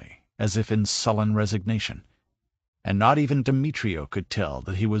suddenly, as if in sullen resignation, and not even Demetrio could tell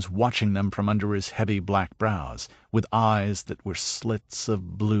that he was watching them from under his heavy black brows, with eyes that were slits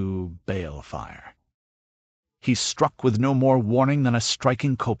of blue bale fire. He struck with no more warning than a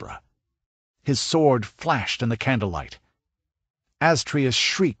striking cobra. His sword flashed in the candlelight. Astrius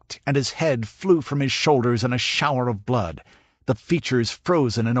shrieked, and his head flew from his shoulders in a shower of blood, the features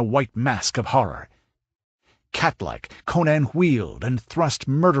frozen in a white mask of horror. Cat-like, Conan wheeled and thrust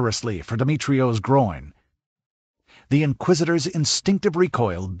murderously for Demetrio's groin. The Inquisitor's instinctive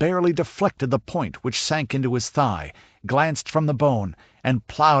recoil barely deflected the point which sank into his thigh, glanced from the bone, and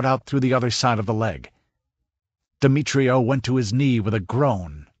ploughed out through the other side of the leg. Demetrio went to his knee with a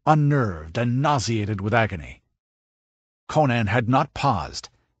groan, unnerved and nauseated with agony. Conan had not paused.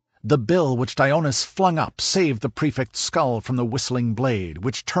 The bill which Dionis flung up saved the prefect's skull from the whistling blade,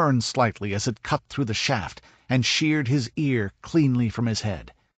 which turned slightly as it cut through the shaft and sheared his ear cleanly from his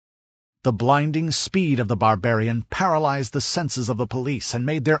head. The blinding speed of the barbarian paralyzed the senses of the police and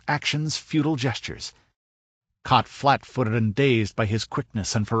made their actions futile gestures. Caught flat-footed and dazed by his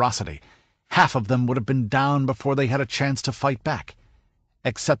quickness and ferocity, half of them would have been down before they had a chance to fight back,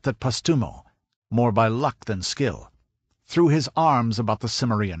 except that Postumo, more by luck than skill, threw his arms about the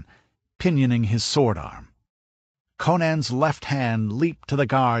Cimmerian, pinioning his sword-arm. Conan's left hand leaped to the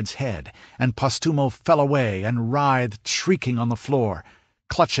guard's head, and Postumo fell away and writhed shrieking on the floor,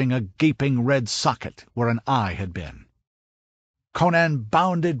 clutching a gaping red socket where an eye had been. Conan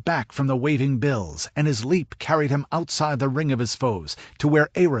bounded back from the waving bills, and his leap carried him outside the ring of his foes, to where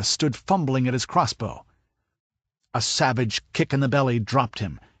Eris stood fumbling at his crossbow. A savage kick in the belly dropped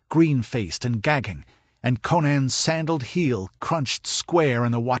him, green-faced and gagging, and Conan's sandaled heel crunched square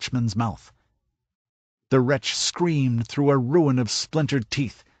in the watchman's mouth. The wretch screamed through a ruin of splintered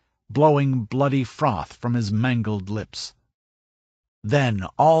teeth, blowing bloody froth from his mangled lips. Then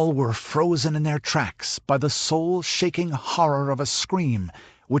all were frozen in their tracks by the soul-shaking horror of a scream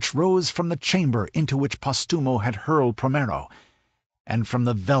which rose from the chamber into which Postumo had hurled Promero, and from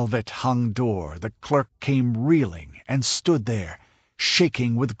the velvet-hung door the clerk came reeling and stood there,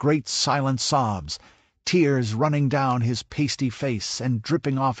 shaking with great silent sobs, tears running down his pasty face and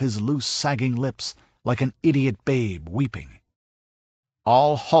dripping off his loose sagging lips like an idiot babe weeping.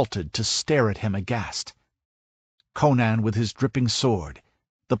 All halted to stare at him aghast. Conan with his dripping sword,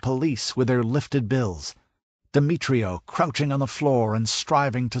 the police with their lifted bills, Demetrio crouching on the floor and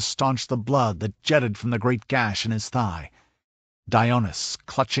striving to staunch the blood that jetted from the great gash in his thigh. Dionys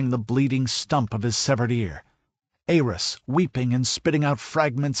clutching the bleeding stump of his severed ear, Eris weeping and spitting out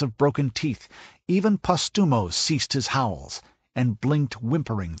fragments of broken teeth. Even Posthumos ceased his howls, and blinked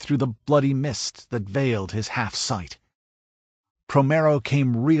whimpering through the bloody mist that veiled his half-sight. Promero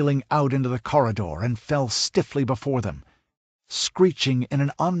came reeling out into the corridor and fell stiffly before them. Screeching in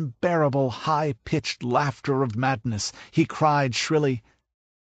an unbearable high-pitched laughter of madness, he cried shrilly,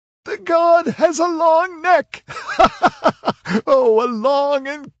 "The god has a long neck! Oh, a long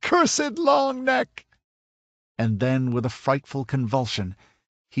and cursed long neck!" And then, with a frightful convulsion,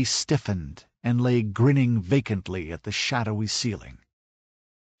 he stiffened and lay grinning vacantly at the shadowy ceiling.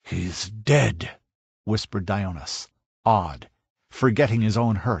 "He's dead," whispered Dionys, awed, forgetting his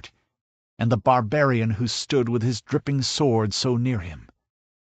own hurt, and the barbarian who stood with his dripping sword so near him.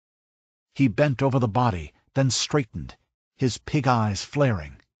 He bent over the body, then straightened, his pig eyes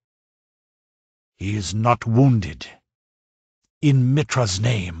flaring. "He is not wounded. In Mitra's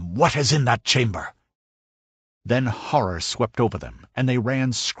name, what is in that chamber?" Then horror swept over them, and they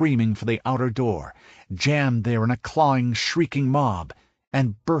ran screaming for the outer door, jammed there in a clawing, shrieking mob,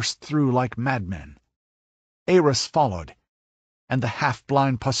 and burst through like madmen. Eris followed, and the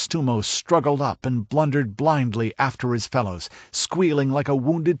half-blind Posthumos struggled up and blundered blindly after his fellows, squealing like a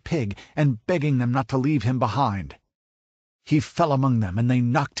wounded pig and begging them not to leave him behind. He fell among them, and they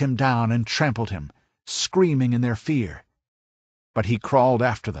knocked him down and trampled him, screaming in their fear. But he crawled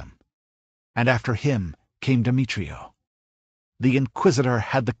after them, and after him came Demetrio. The Inquisitor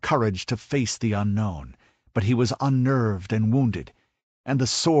had the courage to face the unknown, but he was unnerved and wounded, and the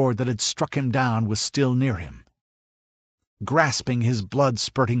sword that had struck him down was still near him. Grasping his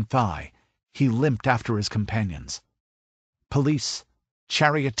blood-spurting thigh, he limped after his companions. Police,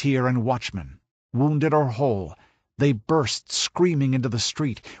 charioteer, and watchman, wounded or whole, they burst screaming into the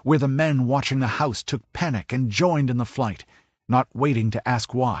street, where the men watching the house took panic and joined in the flight, not waiting to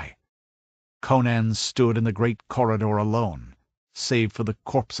ask why. Conan stood in the great corridor alone, save for the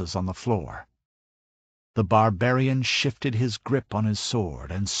corpses on the floor. The barbarian shifted his grip on his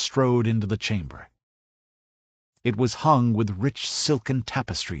sword and strode into the chamber. It was hung with rich silken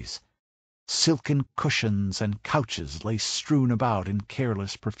tapestries. Silken cushions and couches lay strewn about in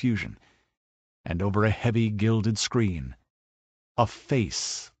careless profusion, and over a heavy gilded screen a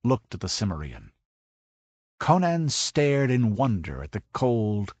face looked at the Cimmerian. Conan stared in wonder at the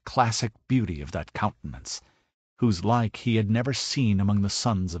cold, classic beauty of that countenance, whose like he had never seen among the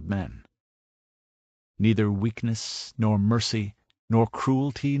sons of men. Neither weakness, nor mercy, nor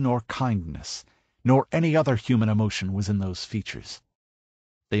cruelty, nor kindness, nor any other human emotion was in those features.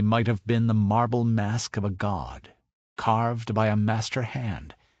 They might have been the marble mask of a god, carved by a master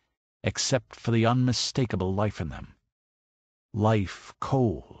hand, except for the unmistakable life in them. Life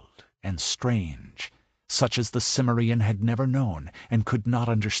cold and strange, such as the Cimmerian had never known and could not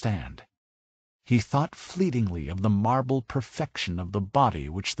understand. He thought fleetingly of the marble perfection of the body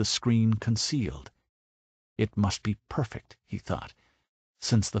which the screen concealed. It must be perfect, he thought,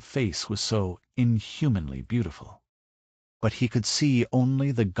 since the face was so inhumanly beautiful. But he could see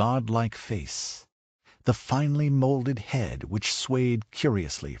only the godlike face, the finely molded head which swayed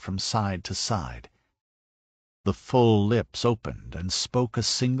curiously from side to side. The full lips opened and spoke a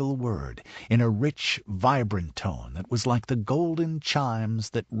single word, in a rich, vibrant tone that was like the golden chimes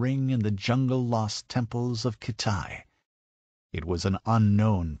that ring in the jungle-lost temples of Kitai. It was an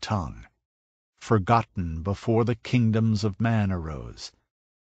unknown tongue, forgotten before the kingdoms of man arose,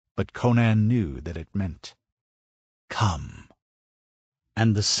 but Conan knew that it meant, "Come."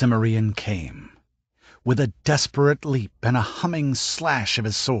 And the Cimmerian came, with a desperate leap and a humming slash of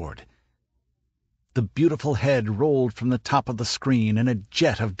his sword. The beautiful head rolled from the top of the screen in a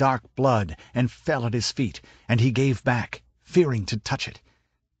jet of dark blood and fell at his feet, and he gave back, fearing to touch it.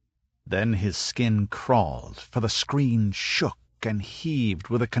 Then his skin crawled, for the screen shook and heaved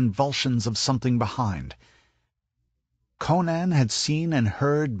with the convulsions of something behind. Conan had seen and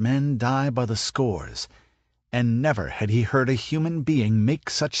heard men die by the scores, and never had he heard a human being make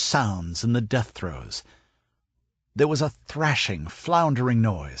such sounds in the death throes. There was a thrashing, floundering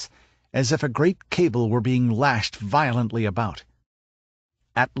noise, as if a great cable were being lashed violently about.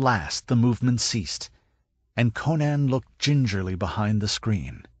 At last the movement ceased, and Conan looked gingerly behind the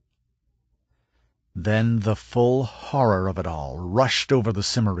screen. Then the full horror of it all rushed over the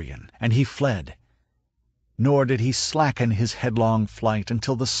Cimmerian, and he fled. Nor did he slacken his headlong flight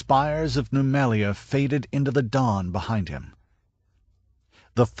until the spires of Numalia faded into the dawn behind him.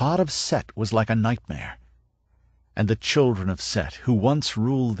 The thought of Set was like a nightmare, and the children of Set, who once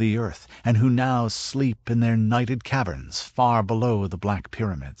ruled the earth, and who now sleep in their nighted caverns far below the black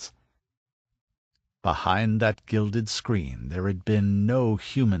pyramids. Behind that gilded screen there had been no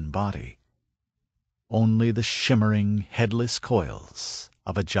human body, only the shimmering, headless coils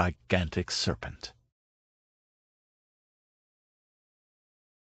of a gigantic serpent.